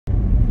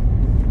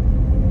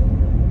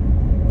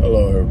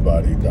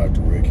everybody?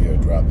 Dr. Rick here,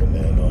 dropping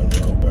in on you.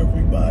 Hope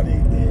everybody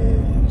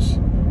is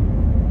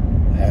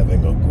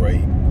having a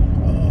great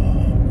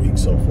week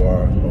so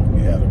far. Hope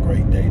we had a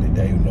great day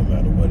today, no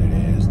matter what it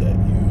is that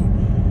you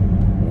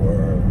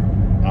were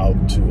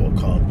out to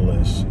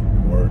accomplish,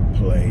 work,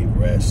 play,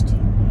 rest.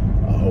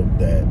 I hope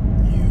that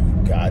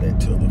you got it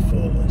to the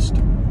fullest.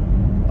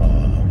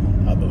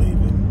 I believe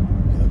in,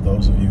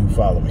 those of you who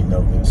follow me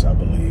know this, I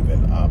believe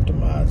in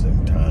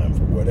optimizing time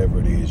for whatever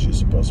it is you're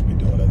supposed to be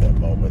doing in that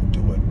moment.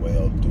 Do it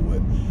well, do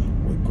it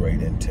with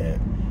great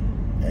intent,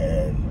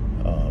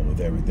 and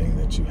with everything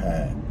that you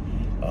have.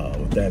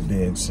 With that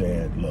being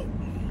said, look,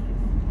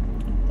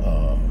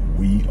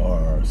 we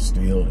are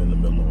still in the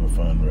middle of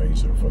a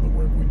fundraiser for the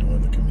work we do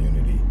in the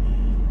community.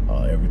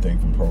 Everything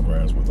from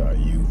programs with our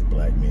youth,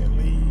 Black Men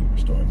Lead,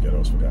 Restoring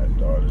Ghetto's Forgotten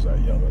Daughters, our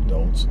young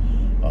adults,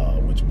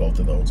 which both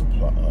of those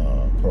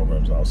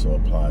programs also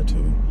apply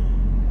to.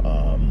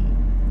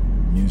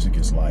 Music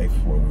is Life,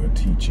 where we're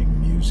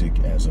teaching music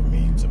as a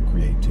means of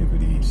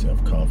creativity,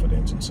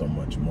 self-confidence, and so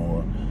much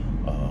more.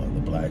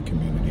 The Black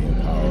Community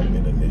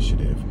Empowerment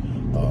Initiative,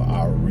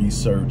 our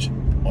research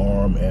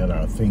arm and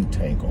our think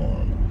tank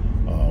arm,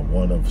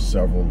 one of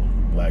several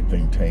Black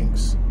think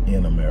tanks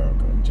in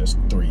America, just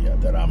 3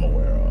 that I'm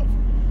aware of.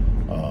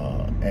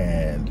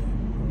 And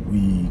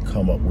we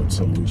come up with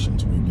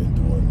solutions. We've been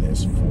doing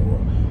this for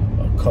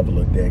a couple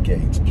of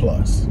decades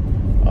plus,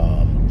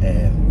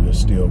 and we're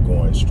still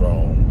going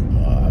strong.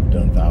 I've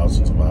done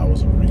thousands of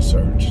hours of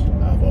research.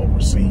 I've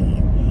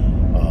overseen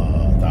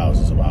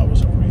thousands of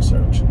hours of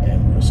research,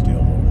 and we're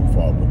still moving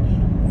forward.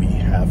 We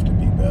have to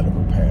be better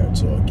prepared.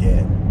 So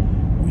again,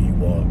 we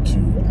want to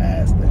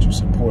ask that you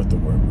support the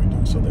work we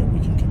do so that we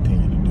can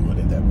continue to do it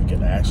and that we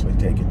can actually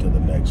take it to the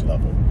next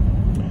level.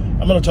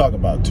 I'm going to talk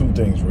about 2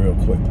 things real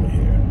quickly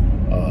here,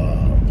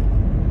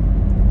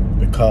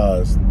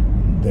 because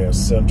they're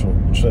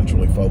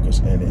centrally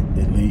focused, and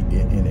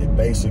it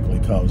basically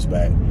comes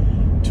back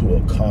to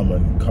a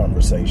common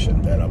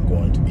conversation that I'm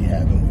going to be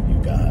having with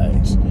you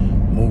guys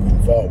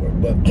moving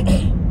forward. But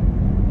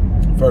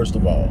first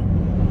of all,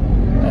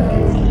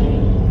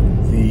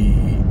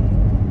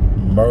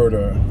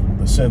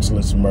 the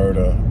senseless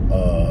murder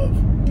of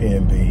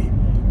PnB,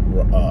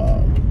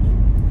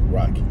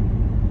 Rocky.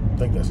 I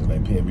think that's his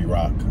name, PnB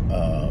Rock,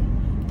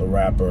 the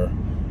rapper.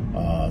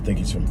 I think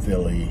he's from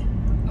Philly,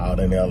 out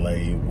in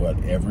LA.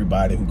 What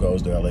everybody who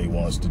goes to LA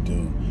wants to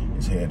do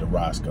is head to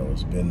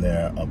Roscoe's. Been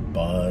there a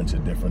bunch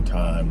of different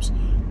times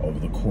over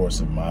the course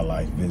of my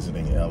life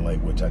visiting LA,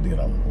 which I did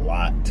a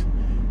lot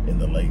in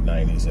the late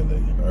 90s and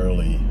the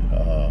early,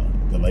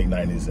 late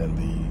 90s and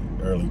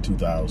the early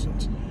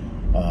 2000s.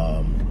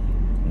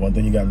 One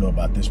thing you got to know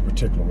about this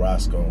particular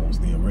Roscoe's,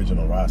 the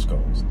original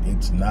Roscoe's,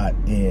 it's not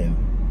in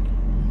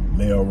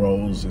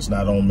Melrose, it's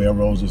not on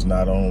Melrose, it's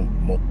not on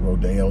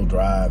Rodeo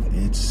Drive,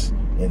 it's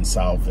in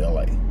South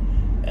LA,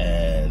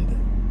 and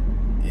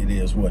it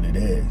is what it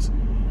is.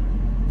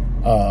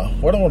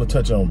 What I want to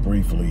touch on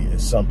briefly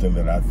is something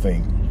that I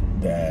think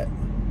that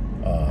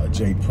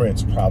Jay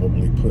Prince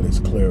probably put as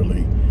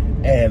clearly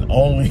and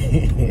only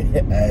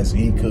as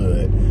he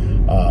could.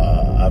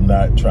 I'm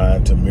not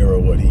trying to mirror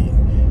what he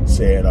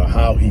said or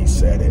how he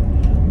said it,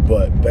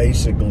 but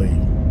basically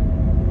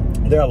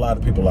there are a lot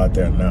of people out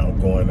there now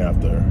going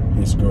after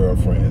his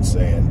girlfriend,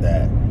 saying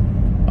that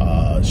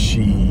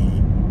she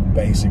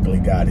basically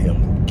got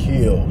him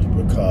killed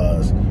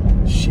because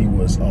she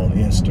was on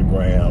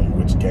Instagram,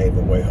 which gave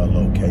away her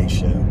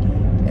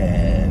location,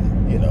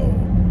 and you know,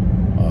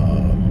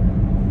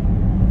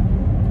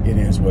 it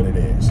is what it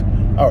is.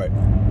 All right.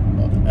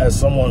 As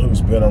someone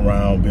who's been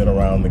around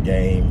the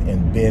game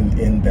and been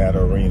in that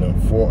arena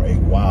for a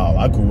while,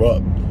 I grew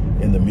up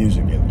in the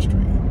music industry.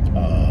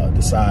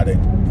 Decided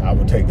I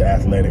would take the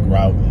athletic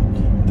route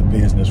and the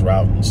business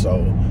route, and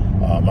so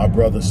my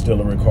brother's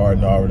still a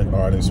recording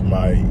artist.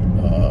 My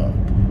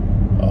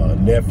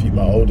nephew,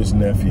 my oldest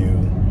nephew,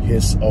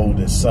 his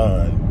oldest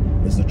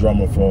son is the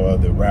drummer for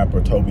the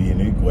rapper Toby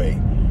Inigwe,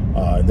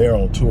 and they're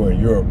on tour in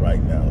Europe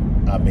right now.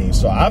 I mean,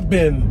 so I've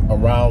been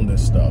around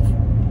this stuff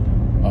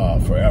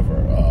forever.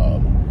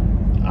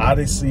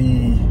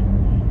 Odyssey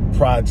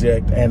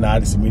Project and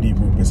Odyssey Media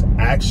Group is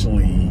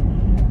actually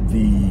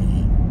the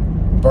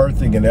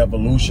birthing and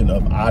evolution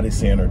of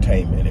Odyssey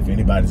Entertainment. If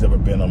anybody's ever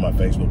been on my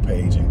Facebook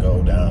page and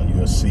go down,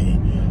 you'll see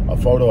a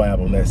photo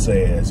album that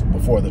says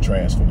Before the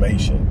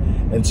Transformation.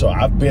 And so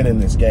I've been in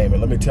this game,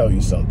 and let me tell you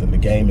something, the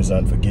game is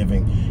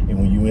unforgiving, and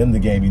when you're in the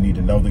game, you need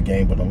to know the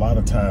game. But a lot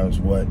of times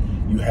what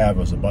you have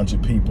is a bunch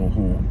of people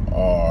who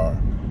are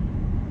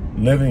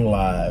living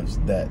lives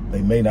that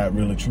they may not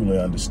really truly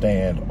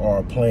understand,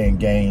 or playing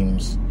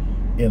games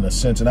in a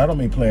sense, and I don't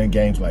mean playing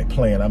games like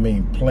playing, I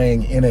mean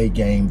playing in a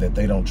game that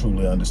they don't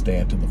truly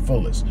understand to the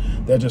fullest.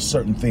 There are just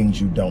certain things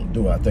you don't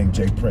do. I think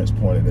Jay Prince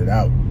pointed it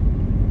out.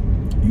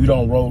 You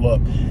don't roll up.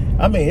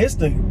 I mean, it's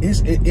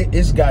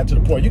gotten to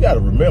the point, you got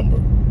to remember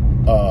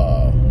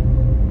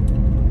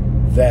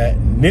that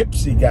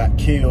Nipsey got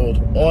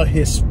killed on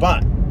his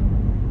spot.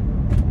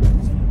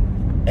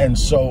 And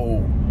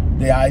so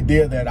the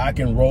idea that I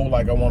can roll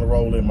like I want to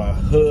roll in my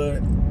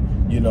hood,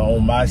 you know,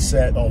 on my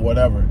set, on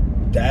whatever.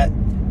 That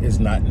is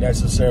not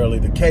necessarily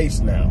the case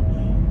now.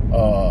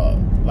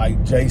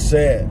 Like Jay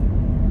said,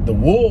 the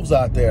wolves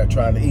out there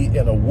trying to eat,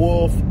 and a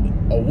wolf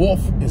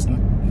is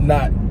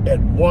not at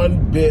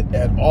one bit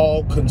at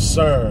all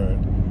concerned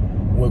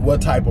with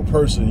what type of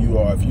person you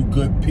are, if you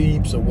good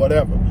peeps or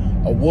whatever.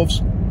 A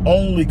wolf's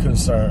only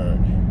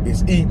concern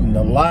is eating.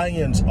 The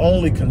lion's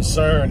only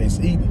concern is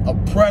eating. A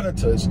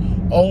predator's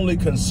only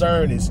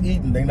concern is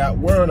eating. They're not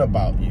worrying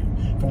about you.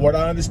 From what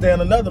I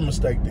understand, another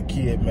mistake the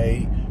kid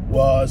made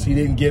was he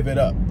didn't give it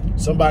up.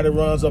 Somebody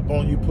runs up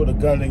on you, put a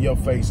gun in your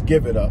face,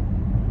 give it up.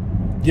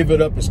 Give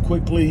it up as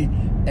quickly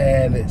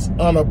and as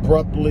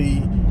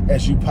unabruptly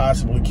as you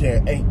possibly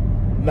can. Ain't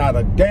not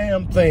a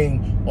damn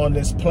thing on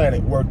this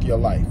planet worth your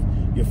life.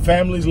 Your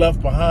family's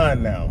left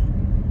behind now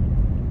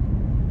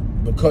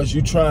because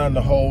you're trying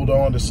to hold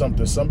on to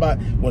something.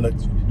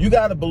 You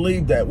got to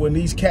believe that when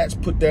these cats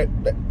put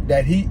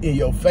that heat in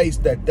your face,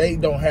 that they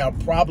don't have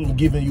problem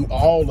giving you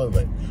all of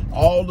it.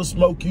 All the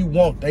smoke you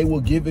want, they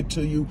will give it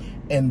to you,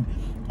 and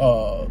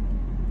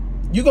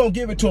you're going to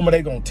give it to them and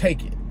they're going to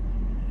take it.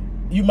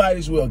 You might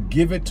as well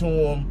give it to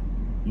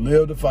them,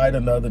 live to fight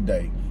another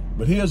day.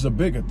 But here's a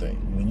bigger thing.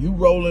 When you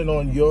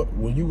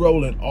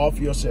rolling off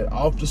your set,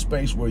 off the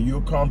space where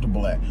you're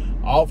comfortable at,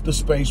 off the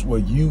space where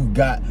you've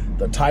got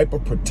the type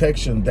of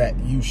protection that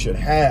you should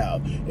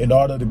have in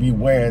order to be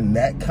wearing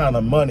that kind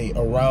of money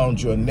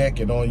around your neck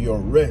and on your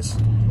wrist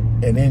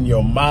and in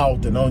your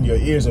mouth and on your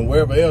ears and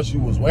wherever else you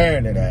was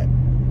wearing it at,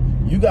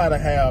 you got to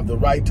have the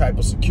right type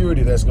of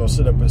security that's going to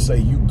sit up and say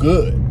you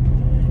good.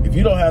 If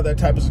you don't have that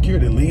type of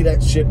security, leave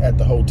that shit at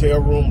the hotel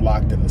room,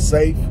 locked in the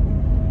safe.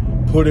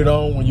 Put it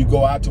on when you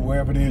go out to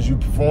wherever it is you're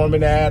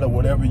performing at or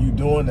whatever you're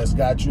doing that's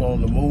got you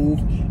on the move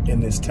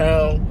in this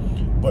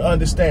town. But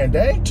understand,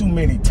 there ain't too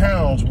many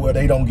towns where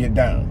they don't get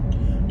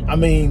down. I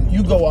mean,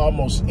 you go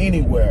almost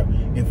anywhere.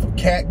 If a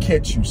cat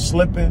catch you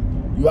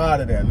slipping, you out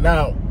of there.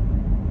 Now,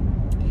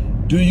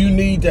 do you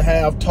need to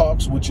have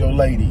talks with your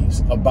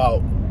ladies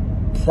about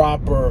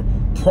proper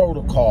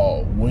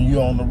protocol when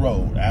you're on the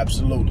road?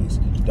 Absolutely.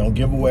 Don't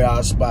give away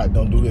our spot.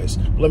 Don't do this.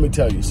 Let me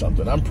tell you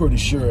something. I'm pretty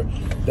sure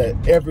that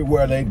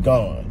everywhere they've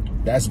gone,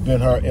 that's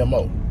been her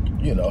MO.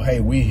 You know,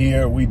 hey, we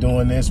here, we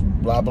doing this,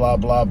 blah, blah,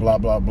 blah, blah,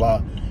 blah,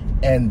 blah.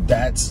 And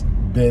that's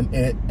been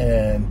it.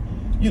 And,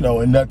 you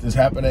know, and nothing's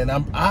happening.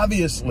 And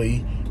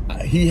obviously,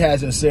 he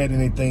hasn't said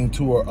anything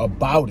to her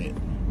about it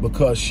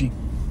because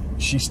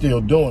she's still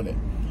doing it.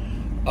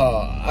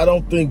 I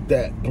don't think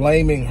that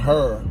blaming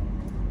her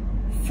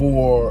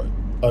for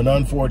an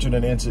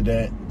unfortunate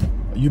incident,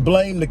 you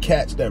blame the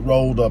cats that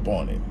rolled up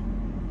on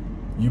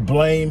him. You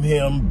blame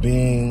him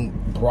being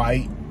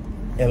bright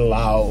and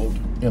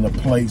loud in a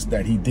place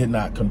that he did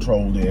not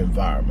control the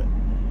environment.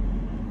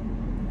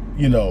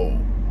 You know,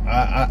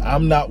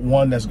 I'm not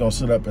one that's going to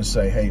sit up and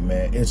say, hey,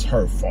 man, it's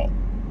her fault.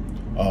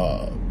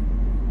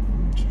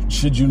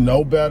 Should you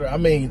know better? I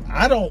mean,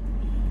 I don't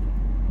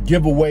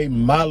give away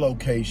my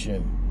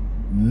location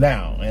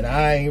now, and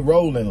I ain't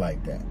rolling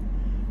like that.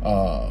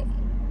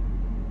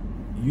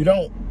 You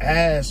don't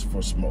ask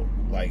for smoke.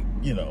 Like,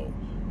 you know,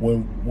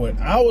 when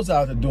I was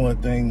out there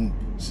doing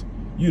things,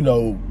 you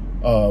know,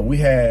 we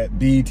had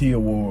BET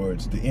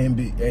Awards, the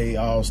NBA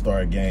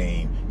All-Star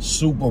Game,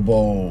 Super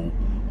Bowl,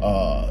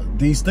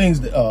 these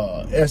things,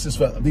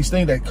 these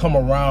things that come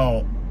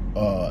around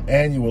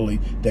annually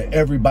that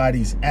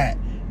everybody's at.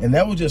 And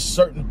that was just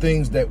certain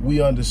things that we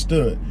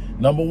understood.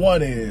 Number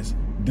one is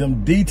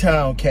them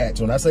D-Town cats.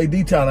 When I say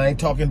D-Town, I ain't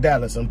talking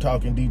Dallas, I'm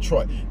talking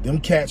Detroit.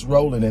 Them cats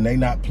rolling and they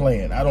not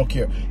playing. I don't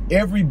care.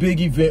 Every big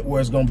event where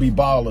it's going to be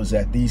ballers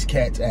at, these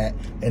cats at,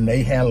 and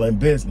they handling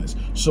business.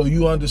 So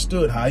you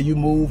understood how you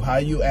move, how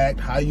you act,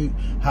 how you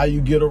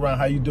get around,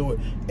 how you do it.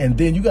 And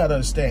then you got to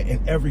understand,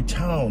 in every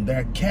town,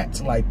 there are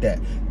cats like that,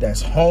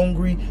 that's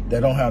hungry, they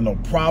don't have no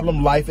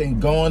problem. Life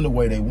ain't going the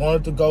way they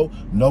want it to go.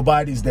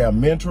 Nobody's there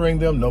mentoring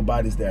them.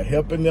 Nobody's there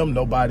helping them.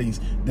 Nobody's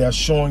there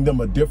showing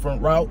them a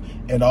different route.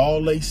 And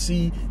all they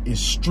see is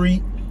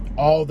street.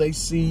 All they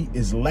see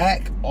is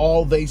lack.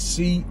 All they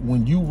see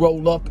when you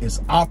roll up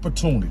is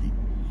opportunity.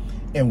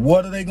 And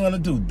what are they going to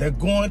do? They're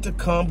going to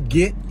come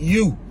get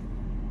you.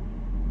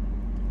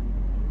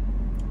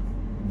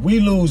 We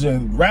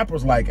losing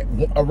rappers like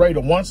a rate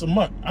of once a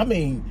month. I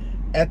mean,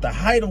 at the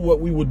height of what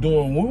we were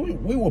doing,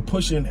 we were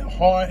pushing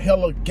hard,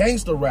 hella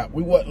gangster rap.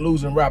 We wasn't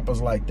losing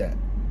rappers like that.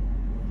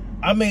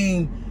 I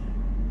mean,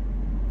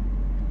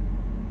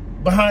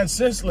 behind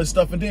senseless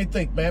stuff. And then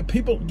think, man,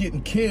 people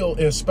getting killed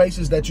in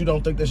spaces that you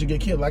don't think they should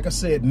get killed. Like I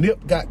said,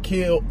 Nip got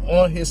killed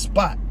on his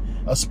spot.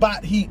 A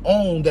spot he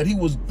owned that he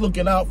was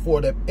looking out for,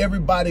 that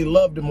everybody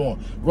loved him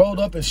on. Rolled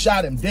up and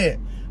shot him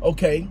dead.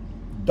 Okay,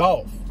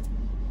 Dolph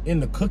in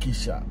the cookie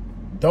shop,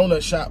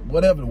 donut shop,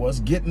 whatever it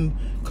was, getting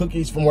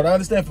cookies, from what I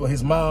understand, for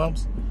his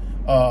mom's.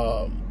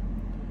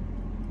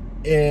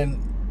 And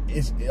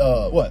it's,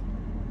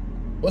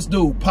 what's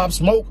dude, Pop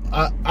Smoke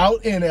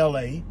out in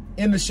LA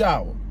in the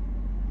shower.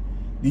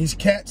 These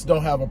cats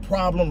don't have a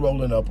problem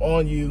rolling up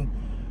on you.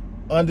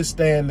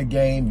 understand the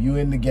game. You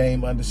in the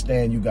game,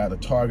 understand you got a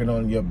target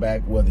on your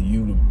back, whether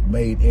you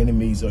made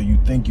enemies or you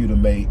think you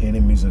made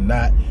enemies or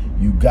not.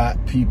 You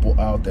got people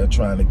out there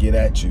trying to get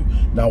at you.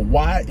 Now,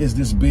 why is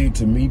this big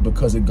to me?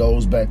 Because it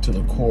goes back to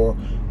the core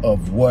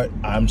of what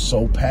I'm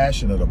so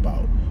passionate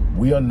about.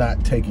 We are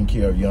not taking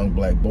care of young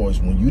black boys.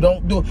 When you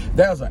don't do it,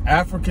 there's an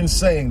African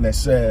saying that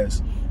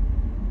says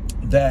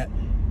that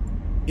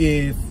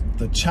if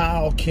the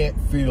child can't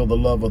feel the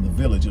love of the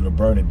village, it'll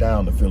burn it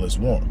down to feel its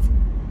warmth.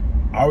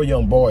 Our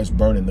young boys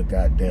burning the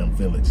goddamn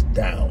village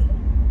down.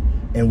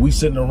 And we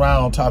sitting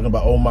around talking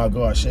about, oh my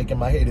God, shaking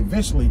my head.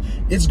 Eventually,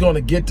 it's going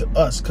to get to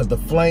us because the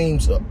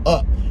flames are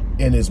up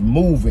and it's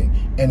moving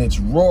and it's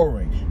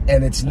roaring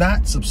and it's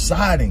not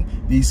subsiding.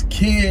 These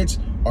kids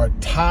are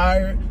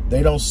tired.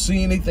 They don't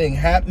see anything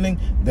happening.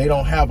 They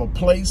don't have a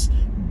place.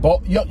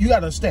 But you got to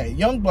understand,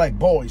 young black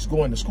boys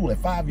going to school at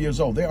 5 years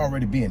old, they're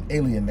already being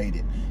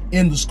alienated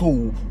in the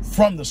school,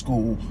 from the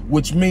school,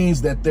 which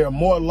means that they're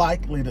more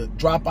likely to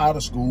drop out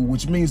of school,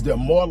 which means they're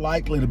more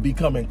likely to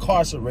become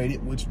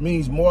incarcerated, which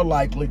means more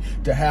likely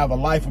to have a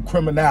life of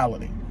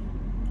criminality,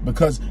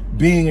 because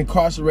being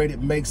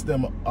incarcerated makes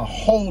them a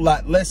whole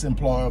lot less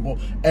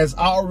employable, as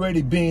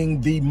already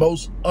being the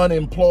most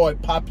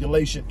unemployed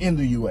population in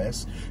the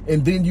U.S.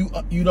 And then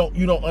you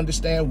don't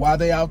understand why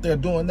they out there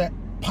doing that.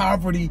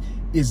 Poverty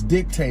is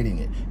dictating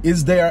it.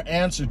 Is there an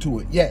answer to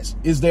it? Yes.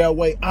 Is there a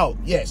way out?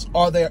 Yes.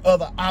 Are there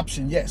other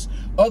options? Yes.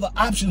 Other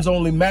options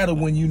only matter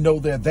when you know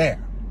they're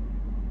there.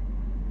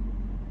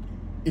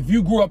 If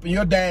you grew up and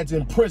your dad's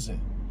in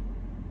prison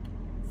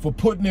for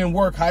putting in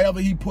work, however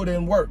he put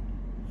in work,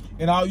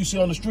 and all you see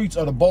on the streets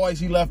are the boys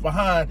he left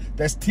behind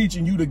that's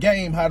teaching you the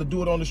game, how to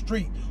do it on the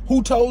street.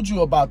 Who told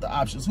you about the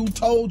options? Who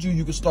told you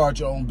you could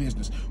start your own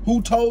business?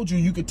 Who told you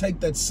you could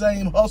take that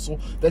same hustle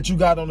that you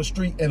got on the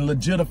street and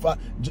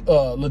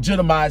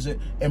legitimize it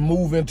and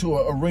move into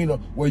an arena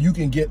where you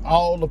can get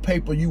all the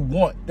paper you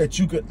want, that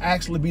you could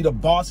actually be the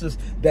bosses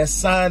that's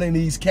signing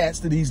these cats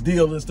to these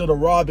deals instead of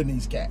robbing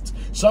these cats?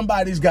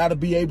 Somebody's got to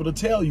be able to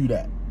tell you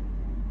that.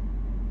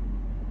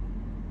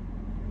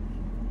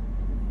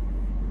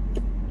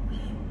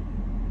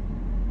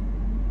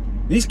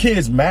 These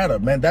kids matter,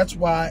 man. That's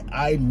why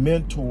I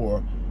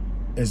mentor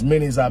as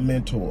many as I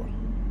mentor,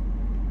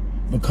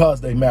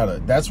 because they matter.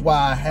 That's why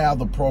I have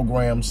the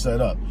program set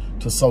up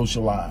to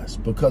socialize,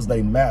 because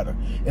they matter.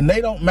 And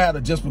they don't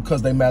matter just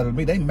because they matter to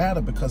me. They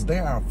matter because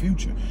they're our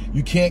future.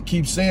 You can't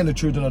keep saying the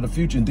children of the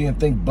future and then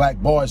think black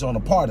boys aren't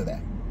a part of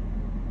that.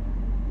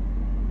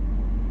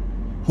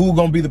 Who are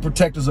going to be the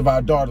protectors of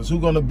our daughters? Who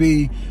are going to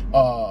be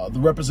the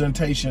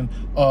representation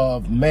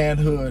of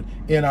manhood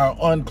in our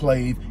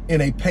enclave in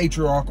a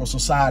patriarchal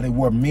society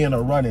where men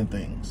are running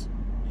things?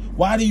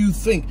 Why do you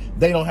think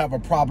they don't have a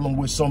problem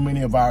with so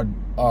many of our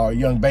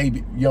young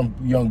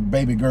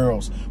baby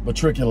girls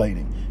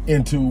matriculating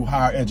into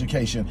higher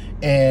education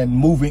and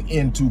moving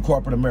into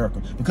corporate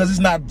America? Because it's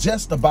not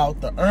just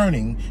about the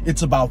earning,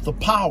 it's about the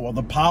power.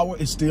 The power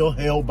is still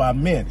held by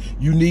men.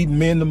 You need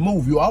men to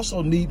move. You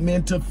also need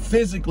men to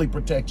physically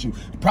protect you.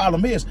 The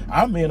problem is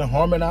our men are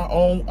harming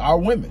our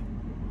women.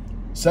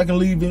 Second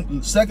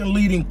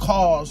leading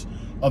cause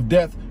of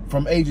death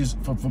from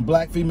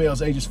black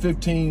females ages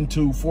 15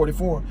 to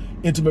 44,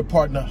 intimate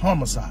partner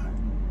homicide.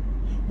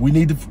 We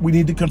need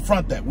to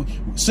confront that.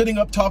 Sitting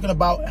up talking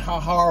about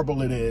how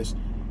horrible it is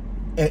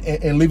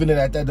and leaving it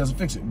at that doesn't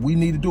fix it. We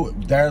need to do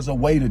it. There's a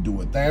way to do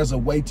it. There's a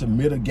way to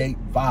mitigate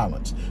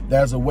violence.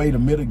 There's a way to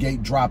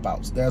mitigate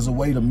dropouts. There's a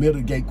way to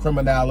mitigate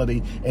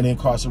criminality and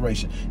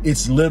incarceration.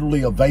 It's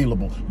literally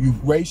available. You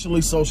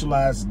racially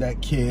socialize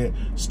that kid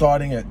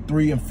starting at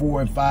 3 and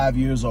 4 and 5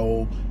 years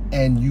old,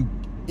 and you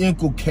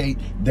inculcate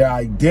their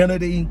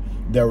identity,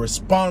 their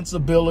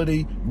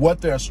responsibility,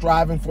 what they're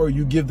striving for.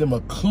 You give them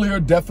a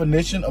clear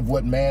definition of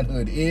what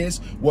manhood is,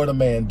 what a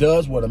man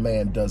does, what a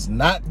man does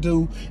not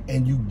do,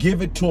 and you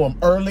give it to them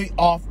early,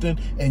 often,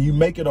 and you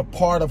make it a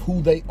part of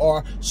who they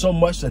are so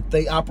much that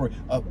they operate.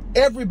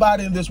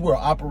 Everybody in this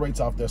world operates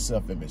off their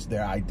self-image,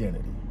 their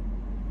identity.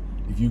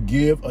 If you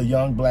give a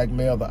young black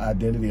male the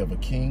identity of a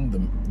king,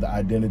 the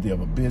identity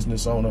of a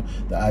business owner,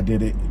 the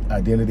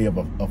identity of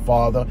a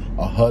father,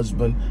 a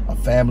husband, a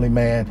family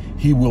man,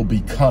 he will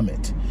become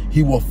it.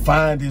 He will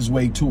find his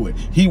way to it.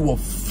 He will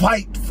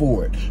fight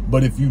for it.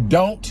 But if you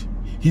don't,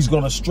 he's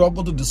going to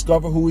struggle to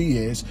discover who he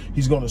is.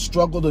 He's going to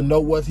struggle to know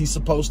what he's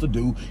supposed to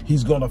do.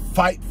 He's going to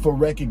fight for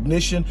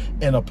recognition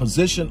and a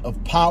position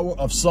of power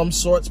of some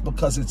sorts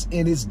because it's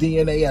in his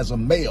DNA as a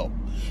male.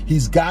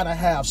 He's got to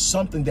have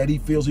something that he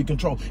feels he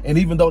controls. And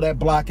even though that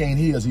block ain't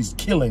his, he's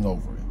killing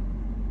over it.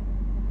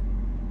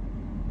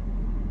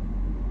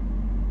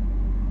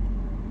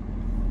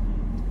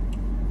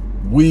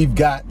 We've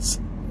got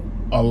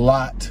a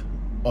lot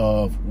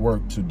of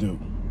work to do.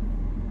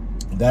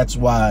 That's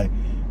why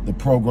the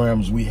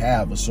programs we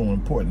have are so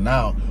important.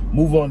 Now,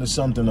 move on to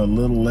something a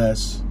little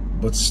less,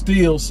 but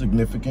still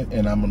significant.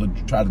 And I'm going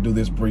to try to do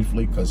this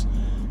briefly because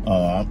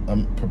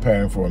I'm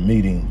preparing for a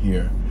meeting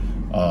here.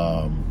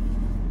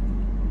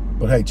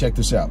 But hey, check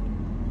this out.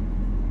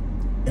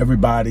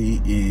 Everybody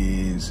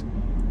is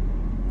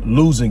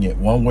losing it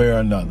one way or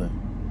another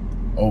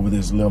over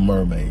this Little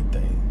Mermaid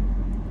thing.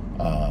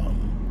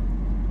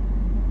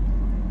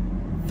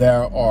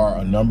 There are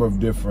a number of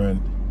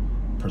different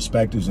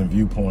perspectives and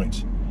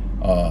viewpoints.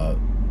 The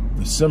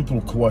simple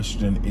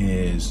question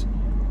is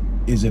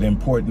it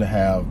important to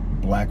have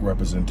black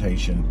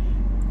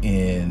representation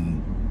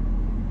in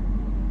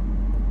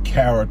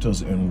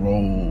characters and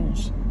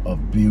roles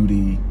of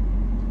beauty,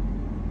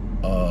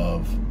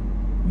 of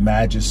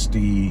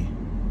majesty,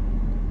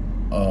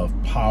 of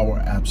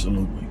power?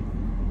 Absolutely.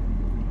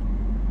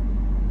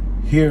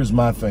 Here's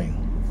my thing.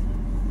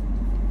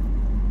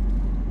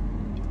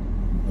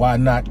 Why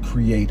not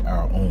create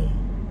our own?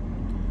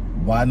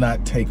 Why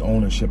not take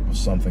ownership of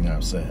something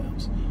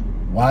ourselves?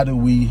 Why do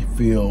we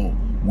feel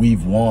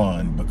we've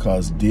won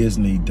because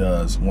Disney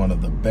does one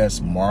of the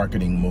best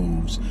marketing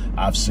moves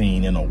I've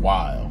seen in a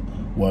while,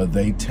 where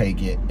they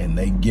take it and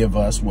they give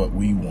us what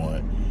we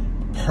want?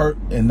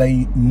 And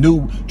they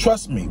knew,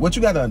 trust me, what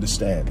you got to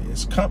understand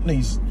is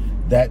companies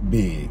that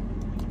big,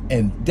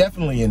 and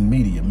definitely in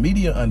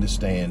media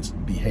understands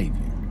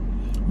behavior.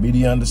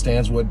 Media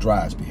understands what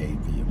drives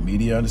behavior.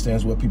 Media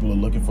understands what people are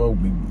looking for.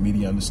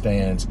 Media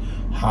understands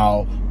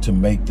how to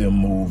make them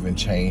move and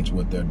change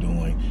what they're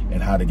doing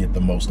and how to get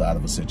the most out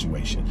of a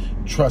situation.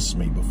 Trust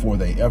me, before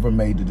they ever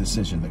made the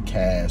decision to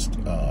cast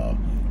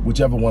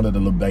whichever one of the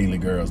little Bailey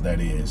girls that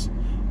is,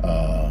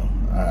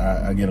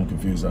 I get them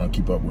confused. I don't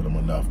keep up with them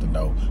enough to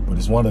know, but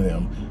it's one of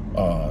them.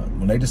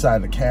 When they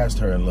decided to cast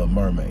her in Little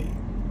Mermaid,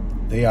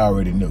 they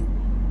already knew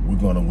we're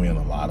going to win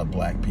a lot of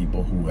black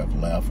people who have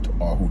left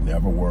or who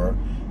never were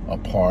a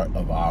part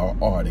of our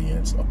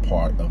audience, a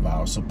part of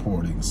our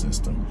supporting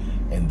system,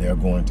 and they're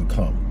going to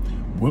come.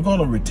 We're going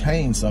to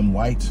retain some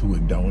whites who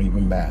it don't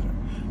even matter.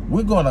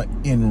 We're going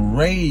to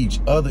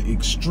enrage other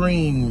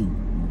extreme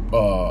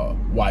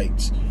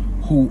whites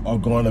who are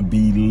going to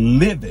be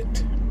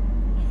livid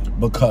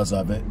because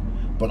of it,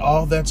 but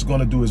all that's going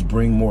to do is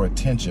bring more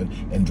attention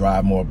and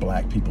drive more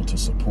black people to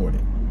support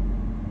it.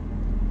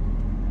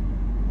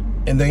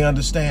 And they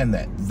understand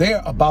that.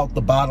 They're about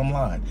the bottom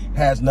line.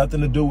 Has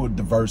nothing to do with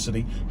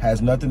diversity, has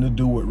nothing to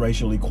do with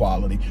racial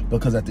equality,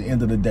 because at the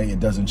end of the day, it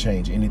doesn't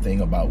change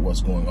anything about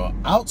what's going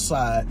on.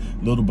 Outside,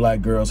 little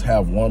black girls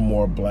have one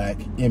more black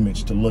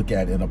image to look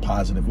at in a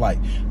positive light.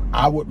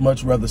 I would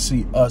much rather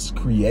see us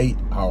create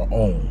our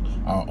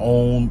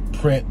own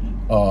print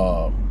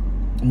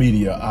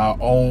media, our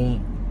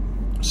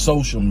own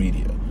social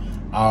media,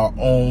 our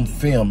own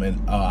film.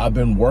 And I've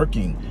been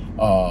working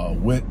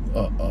with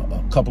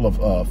a couple of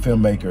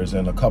filmmakers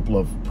and a couple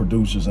of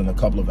producers and a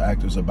couple of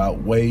actors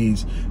about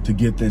ways to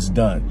get this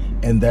done.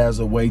 And there's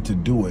a way to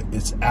do it.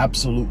 It's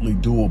absolutely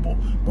doable,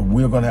 but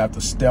we're going to have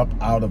to step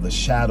out of the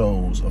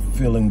shadows of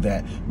feeling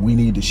that we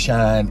need to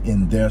shine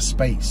in their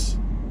space.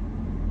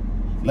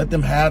 Let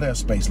them have their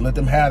space. Let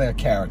them have their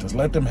characters.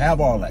 Let them have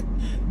all that.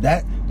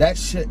 That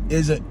shit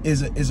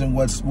isn't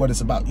what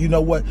it's about. You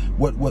know what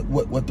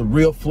the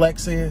real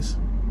flex is?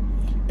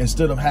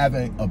 Instead of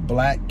having a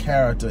black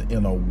character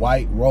in a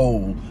white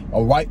role,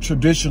 a white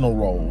traditional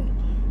role,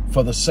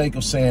 for the sake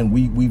of saying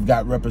we've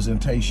got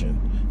representation,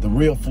 the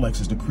real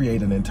flex is to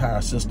create an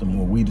entire system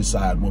where we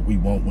decide what we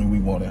want, when we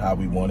want it, how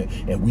we want it,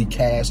 and we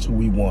cast who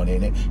we want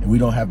in it, and we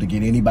don't have to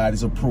get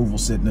anybody's approval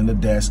sitting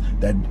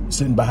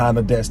behind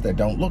a desk that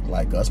don't look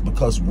like us,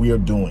 because we're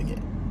doing it.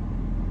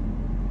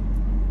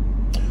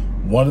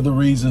 One of the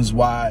reasons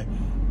why,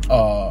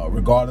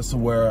 regardless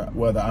of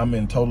whether I'm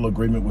in total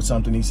agreement with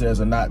something he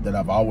says or not, that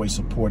I've always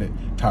supported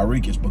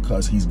Tyreek, is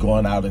because he's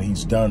gone out and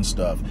he's done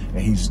stuff, and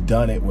he's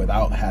done it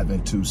without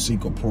having to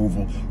seek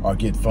approval or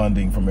get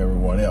funding from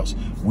everyone else.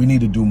 We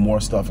need to do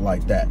more stuff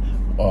like that.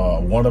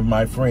 One of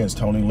my friends,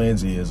 Tony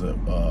Lindsay, is a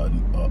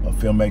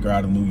filmmaker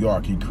out of New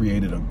York. He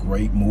created a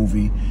great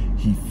movie.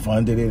 He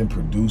funded it and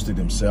produced it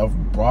himself,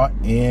 brought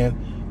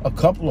in a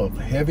couple of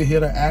heavy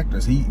hitter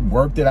actors. He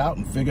worked it out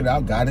and figured it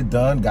out, got it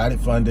done, got it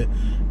funded.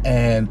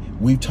 And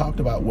we've talked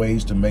about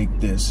ways to make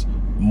this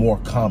more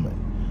common,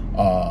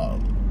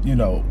 you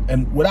know,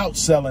 and without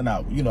selling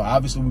out. You know,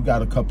 obviously we've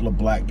got a couple of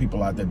black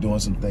people out there doing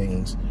some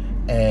things,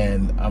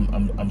 and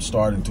I'm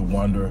starting to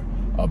wonder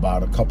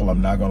about a couple.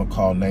 I'm not going to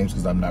call names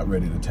because I'm not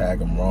ready to tag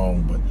them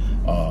wrong, but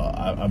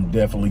I'm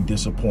definitely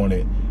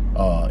disappointed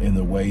in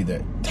the way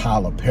that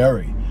Tyler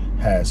Perry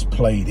has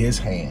played his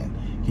hand.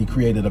 He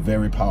created a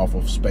very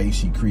powerful space.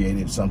 He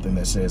created something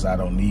that says, I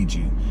don't need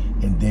you.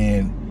 And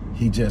then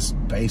he just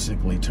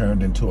basically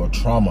turned into a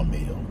trauma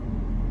meal.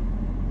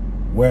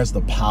 Where's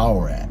the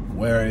power at?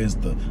 Where is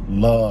the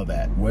love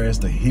at? Where's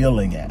the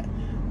healing at?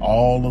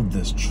 All of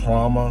this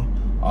trauma,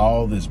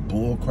 all this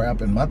bull crap.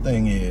 And my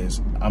thing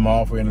is, I'm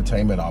all for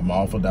entertainment. I'm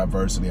all for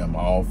diversity. I'm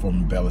all for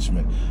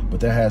embellishment.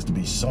 But there has to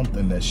be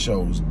something that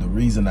shows the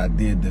reason I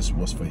did this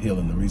was for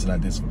healing. The reason I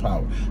did this for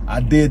power. I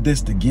did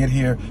this to get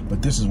here,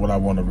 but this is what I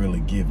want to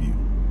really give you.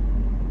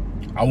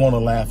 I want to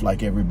laugh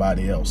like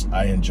everybody else.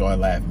 I enjoy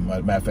laughing.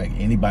 Matter of fact,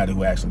 anybody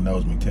who actually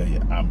knows me tell you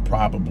I'm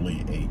probably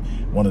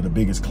one of the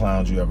biggest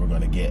clowns you're ever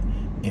going to get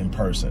in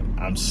person.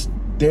 I'm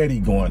steady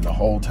going the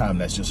whole time.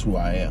 That's just who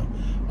I am.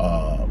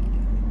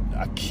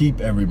 I keep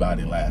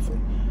everybody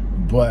laughing.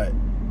 But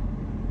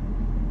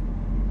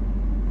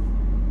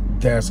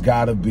there's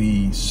got to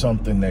be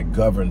something that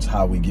governs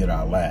how we get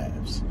our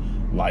laughs.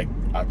 Like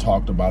I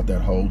talked about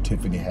that whole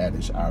Tiffany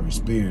Haddish, Ari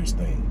Spears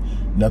thing.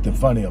 Nothing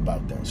funny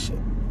about that shit.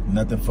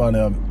 Nothing funny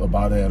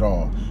about it at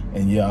all.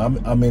 And yeah,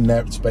 I'm in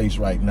that space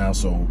right now.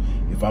 So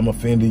if I'm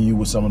offending you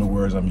with some of the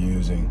words I'm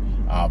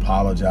using, I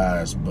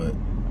apologize. But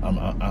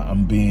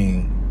I'm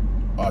being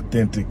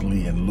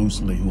authentically and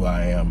loosely who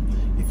I am.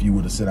 If you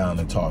were to sit down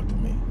and talk to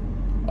me,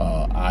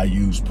 I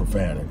use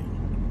profanity.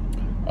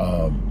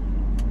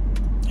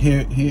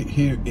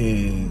 Here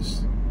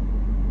is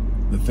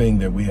the thing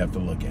that we have to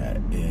look at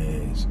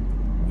is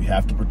we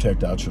have to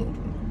protect our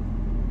children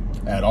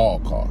at all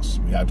costs.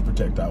 We have to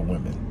protect our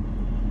women.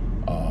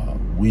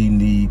 We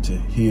need to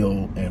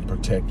heal and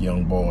protect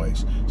young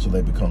boys so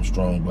they become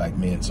strong black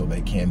men so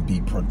they can be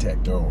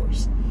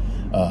protectors.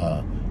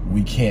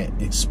 We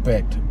can't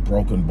expect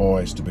broken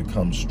boys to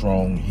become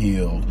strong,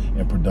 healed,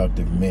 and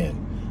productive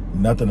men.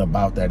 Nothing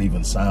about that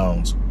even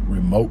sounds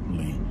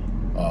remotely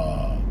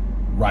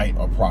right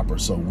or proper.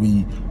 So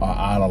we are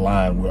out of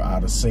line. We're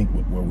out of sync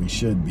with where we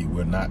should be.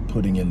 We're not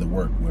putting in the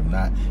work. We're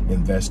not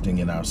investing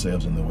in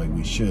ourselves in the way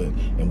we should.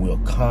 And we're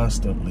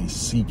constantly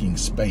seeking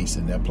space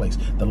in that place.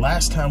 The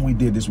last time we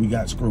did this, we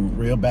got screwed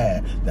real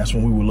bad. That's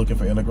when we were looking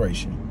for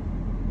integration.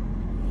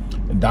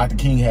 And Dr.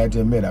 King had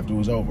to admit after it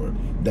was over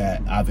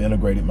that I've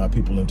integrated my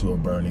people into a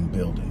burning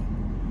building.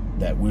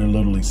 That we're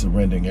literally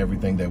surrendering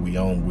everything that we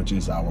own, which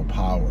is our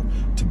power,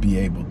 to be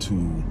able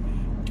to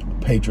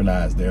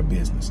patronize their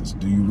businesses.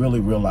 Do you really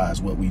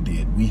realize what we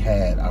did? We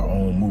had our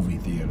own movie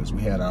theaters.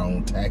 We had our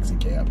own taxi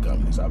cab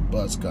companies, our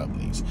bus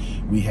companies.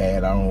 We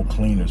had our own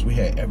cleaners. We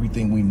had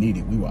everything we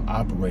needed. We were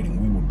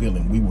operating. We were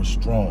building. We were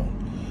strong.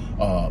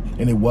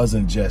 And it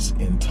wasn't just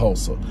in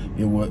Tulsa.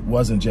 It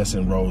wasn't just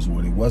in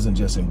Rosewood. It wasn't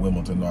just in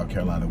Wilmington, North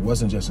Carolina. It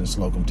wasn't just in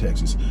Slocum,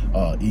 Texas,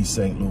 East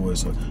St.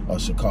 Louis, or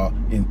Chicago,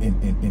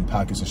 in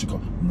pockets of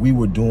Chicago. We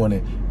were doing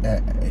it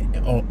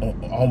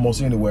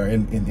almost anywhere.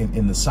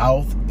 In the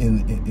South,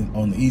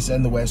 on the East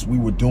and the West, we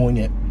were doing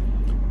it.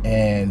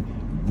 And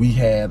we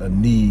had a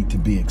need to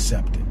be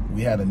accepted.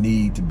 We had a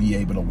need to be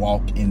able to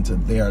walk into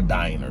their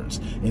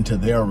diners, into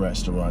their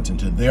restaurants,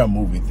 into their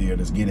movie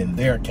theaters, get in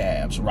their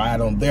cabs,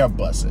 ride on their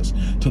buses,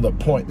 to the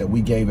point that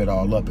we gave it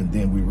all up. And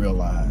then we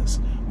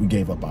realized we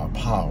gave up our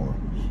power,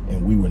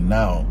 and we were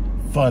now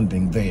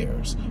funding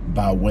theirs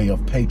by way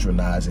of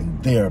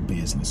patronizing their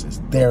businesses,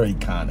 their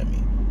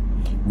economy.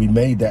 We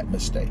made that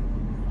mistake.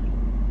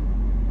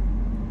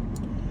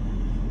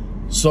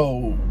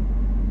 So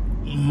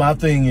my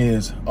thing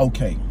is,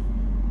 okay,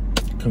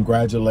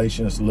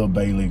 congratulations, little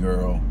Bailey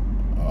girl.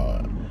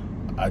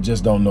 I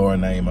just don't know her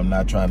name. I'm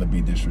not trying to be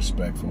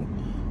disrespectful.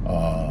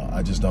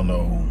 I just don't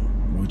know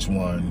which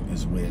one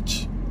is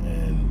which.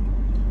 And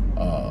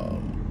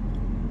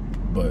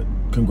but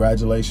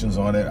congratulations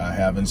on it. I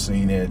haven't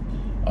seen it.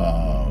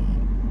 I'm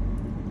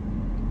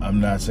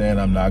not saying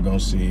I'm not gonna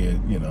see it.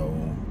 You know,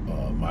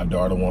 my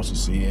daughter wants to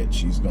see it.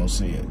 She's gonna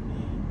see it.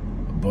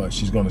 But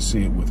she's going to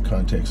see it with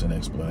context and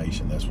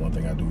explanation. That's one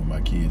thing I do with my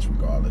kids,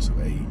 regardless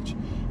of age.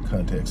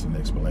 Context and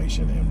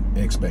explanation and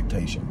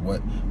expectation.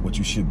 What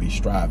you should be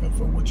striving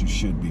for, what you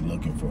should be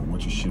looking for,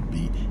 what you should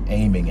be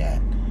aiming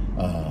at.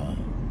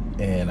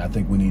 And I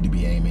think we need to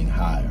be aiming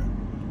higher.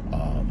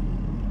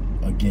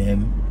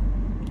 Again,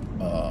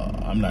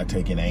 I'm not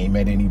taking aim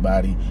at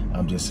anybody.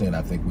 I'm just saying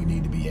I think we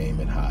need to be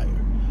aiming higher.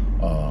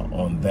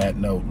 On that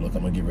note, look,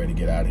 I'm going to get ready to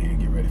get out of here,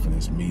 get ready for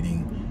this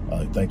meeting.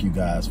 Thank you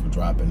guys for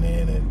dropping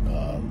in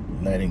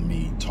and letting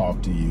me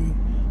talk to you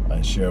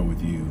and share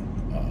with you.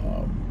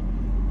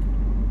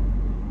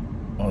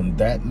 On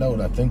that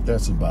note, I think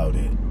that's about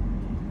it.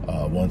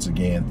 Once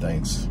again,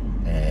 thanks,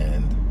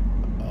 and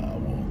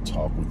we'll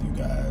talk with you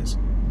guys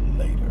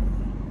later.